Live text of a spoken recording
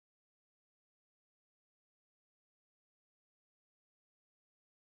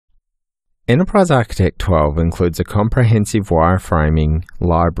Enterprise Architect 12 includes a comprehensive wireframing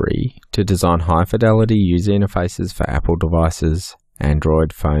library to design high-fidelity user interfaces for Apple devices,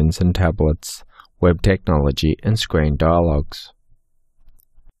 Android phones and tablets, web technology, and screen dialogues.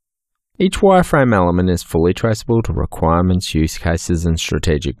 Each wireframe element is fully traceable to requirements, use cases, and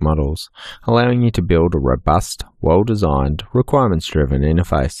strategic models, allowing you to build a robust, well-designed, requirements-driven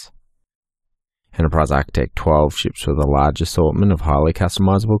interface. Enterprise Architect 12 ships with a large assortment of highly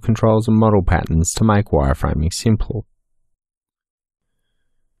customizable controls and model patterns to make wireframing simple.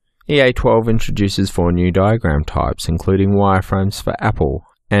 EA12 introduces 4 new diagram types, including wireframes for Apple,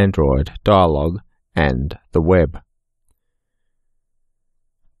 Android, Dialog, and the web.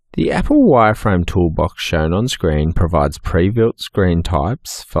 The Apple wireframe toolbox shown on screen provides pre-built screen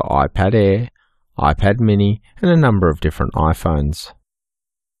types for iPad Air, iPad mini, and a number of different iPhones.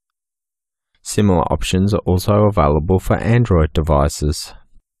 Similar options are also available for Android devices.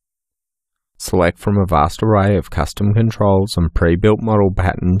 Select from a vast array of custom controls and pre-built model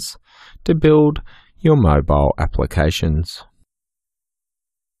patterns to build your mobile applications.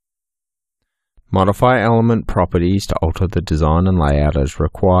 Modify element properties to alter the design and layout as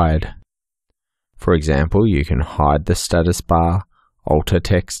required. For example, you can hide the status bar, alter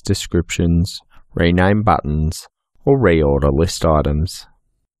text descriptions, rename buttons, or reorder list items.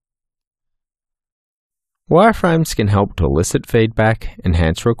 Wireframes can help to elicit feedback,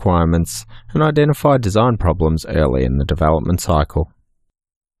 enhance requirements, and identify design problems early in the development cycle.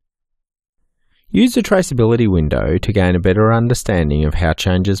 Use the traceability window to gain a better understanding of how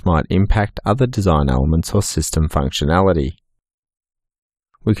changes might impact other design elements or system functionality.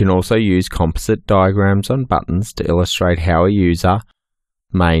 We can also use composite diagrams on buttons to illustrate how a user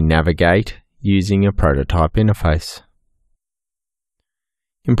may navigate using a prototype interface.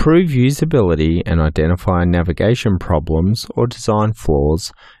 Improve usability and identify navigation problems or design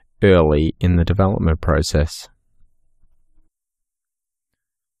flaws early in the development process.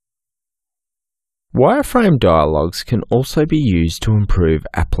 Wireframe dialogs can also be used to improve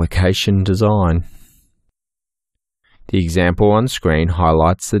application design. The example on screen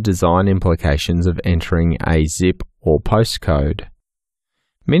highlights the design implications of entering a zip or postcode.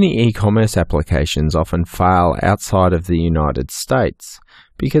 Many e-commerce applications often fail outside of the United States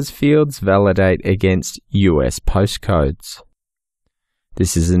because fields validate against US postcodes.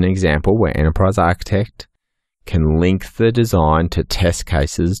 This is an example where Enterprise Architect can link the design to test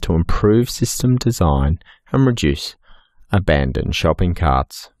cases to improve system design and reduce abandoned shopping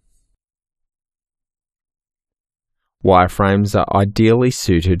carts. Wireframes are ideally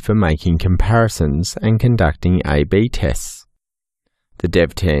suited for making comparisons and conducting A/B tests. The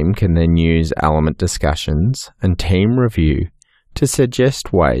dev team can then use element discussions and team review to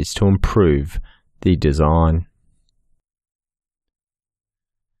suggest ways to improve the design.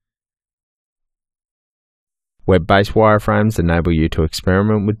 Web-based wireframes enable you to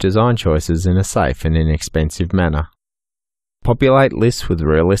experiment with design choices in a safe and inexpensive manner. Populate lists with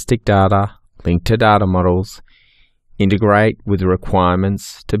realistic data, link to data models, integrate with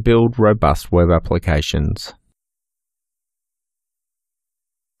requirements to build robust web applications.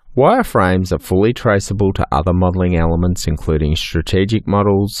 Wireframes are fully traceable to other modeling elements including strategic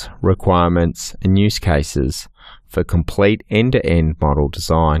models, requirements, and use cases for complete end-to-end model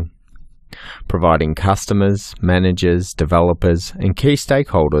design, providing customers, managers, developers, and key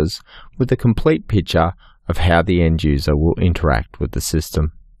stakeholders with a complete picture of how the end user will interact with the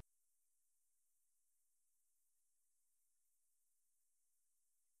system.